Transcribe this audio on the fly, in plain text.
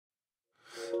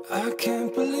I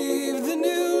can't believe the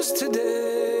news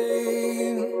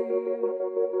today.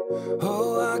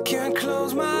 Oh, I can't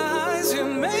close my eyes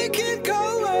and make it go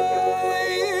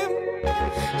away.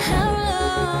 How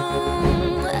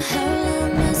long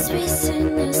must we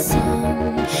sing this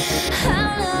song?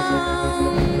 How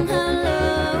long,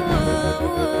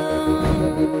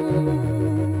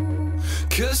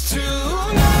 'Cause tonight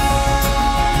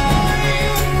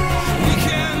we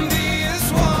can be as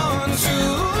one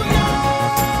tonight.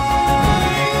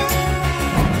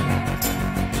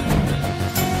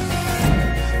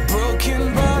 Broken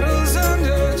bottles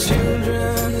under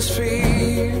children's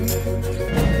feet,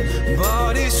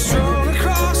 bodies strewn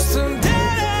across the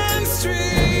dead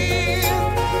street.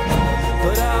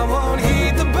 But I won't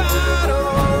heed the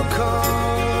battle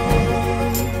call.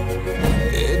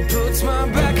 It puts my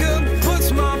back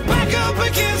up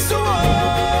against the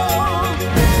wall.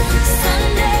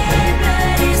 Sunday,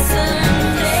 bloody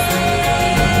Sunday.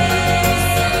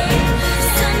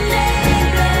 Sunday,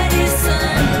 bloody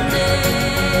Sunday.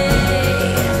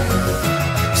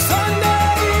 Sunday,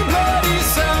 bloody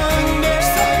Sunday.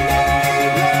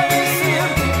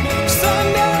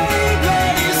 Sunday,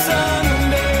 bloody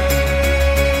Sunday.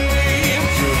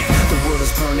 The world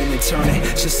is burning and turning,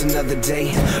 just another day.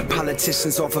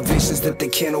 Politicians offer visions that they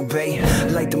can't obey.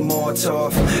 Light the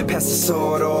Molotov, pass the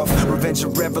sword off. Revenge a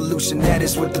revolution, that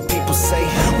is what the people say.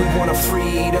 We want a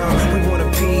freedom, we want a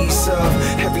piece of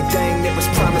everything that was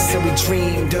promised and we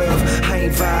dreamed of. I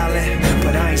ain't violent,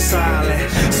 but I ain't silent.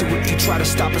 So if you try to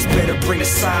stop us, better bring the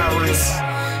sirens.